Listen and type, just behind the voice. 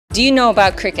Do you know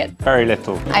about cricket? Very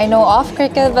little. I know of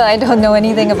cricket, but I don't know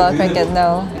anything about cricket,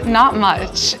 no. Not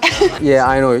much. Yeah,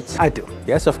 I know it. I do.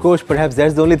 Yes, of course. Perhaps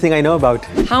that's the only thing I know about.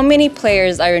 How many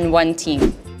players are in one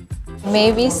team?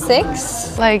 Maybe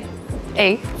 6? Like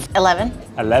 8. 11?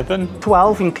 11?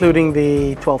 12, including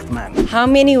the 12th man. How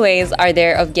many ways are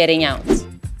there of getting out?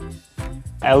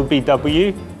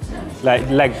 LBW, like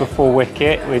leg before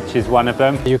wicket, which is one of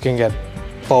them. You can get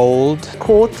bowled.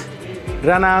 Caught,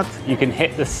 run out. You can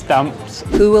hit the stumps.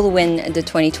 Who will win the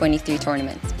 2023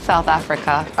 tournament? South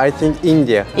Africa. I think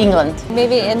India. England.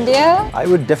 Maybe India? I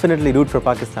would definitely root for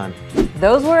Pakistan.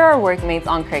 Those were our workmates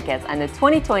on cricket and the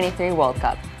 2023 World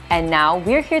Cup. And now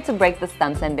we're here to break the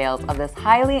stumps and bails of this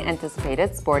highly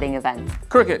anticipated sporting event.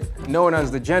 Cricket, known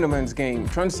as the gentleman's game,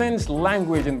 transcends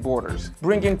language and borders,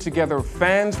 bringing together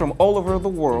fans from all over the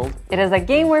world. It is a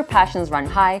game where passions run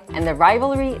high and the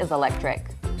rivalry is electric.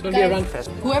 It's going to be a run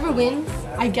fest. Whoever wins,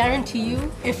 I guarantee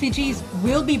you, effigies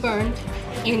will be burned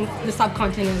in the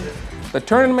subcontinent. The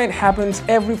tournament happens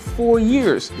every 4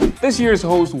 years. This year's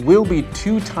host will be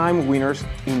two-time winners,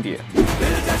 India.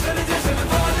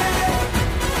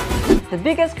 The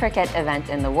biggest cricket event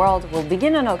in the world will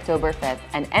begin on October 5th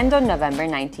and end on November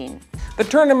 19th. The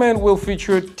tournament will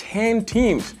feature 10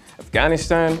 teams: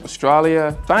 Afghanistan,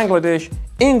 Australia, Bangladesh,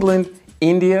 England,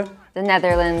 India, the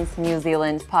Netherlands, New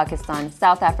Zealand, Pakistan,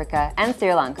 South Africa, and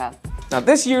Sri Lanka. Now,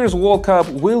 this year's World Cup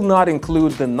will not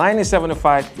include the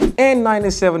 1975 and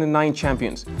 1979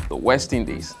 champions, the West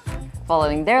Indies,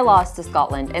 following their loss to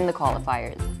Scotland in the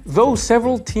qualifiers. Though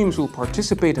several teams will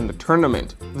participate in the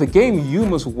tournament, the game you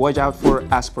must watch out for,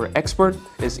 as per expert,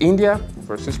 is India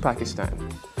versus Pakistan,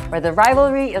 where the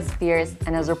rivalry is fierce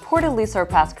and has reportedly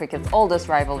surpassed cricket's oldest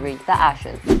rivalry, the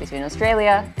Ashes, between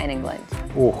Australia and England.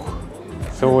 Oh,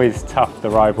 it's always tough, the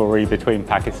rivalry between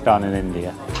Pakistan and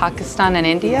India. Pakistan and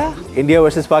India? India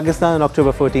versus Pakistan on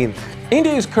October 14th.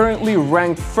 India is currently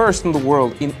ranked first in the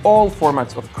world in all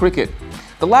formats of cricket.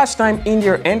 The last time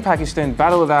India and Pakistan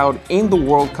battled it out in the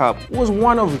World Cup was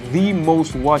one of the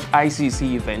most watched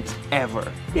ICC events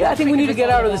ever. Yeah, I think we need to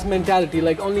get out of this mentality,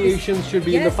 like only Asians should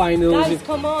be in the finals. Guys,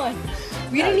 come on.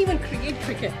 We didn't even create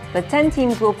cricket. The 10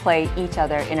 teams will play each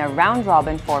other in a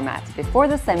round-robin format before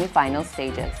the semi-final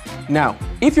stages. Now,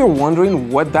 if you're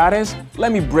wondering what that is,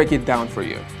 let me break it down for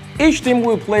you. Each team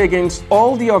will play against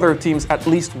all the other teams at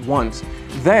least once.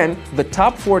 Then, the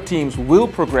top 4 teams will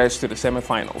progress to the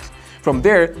semi-finals. From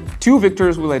there, 2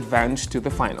 victors will advance to the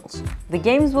finals. The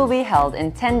games will be held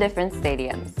in 10 different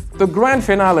stadiums. The grand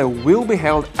finale will be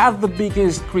held at the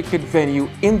biggest cricket venue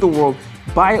in the world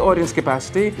by audience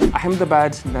capacity,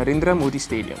 Ahmedabad's Narendra Modi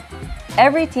Stadium.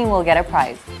 Every team will get a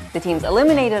prize. The teams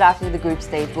eliminated after the group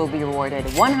stage will be rewarded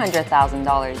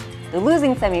 $100,000. The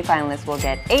losing semi-finalists will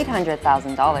get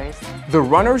 $800,000. The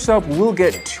runners-up will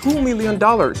get $2 million,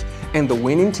 and the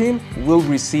winning team will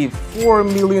receive $4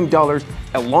 million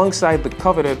alongside the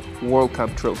coveted World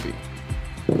Cup trophy.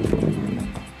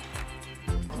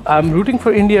 I'm rooting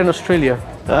for India and Australia.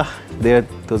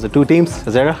 Those are 2 teams,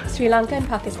 Azera. Sri Lanka and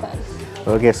Pakistan.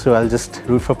 Okay, so I'll just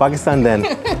root for Pakistan then.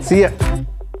 See ya.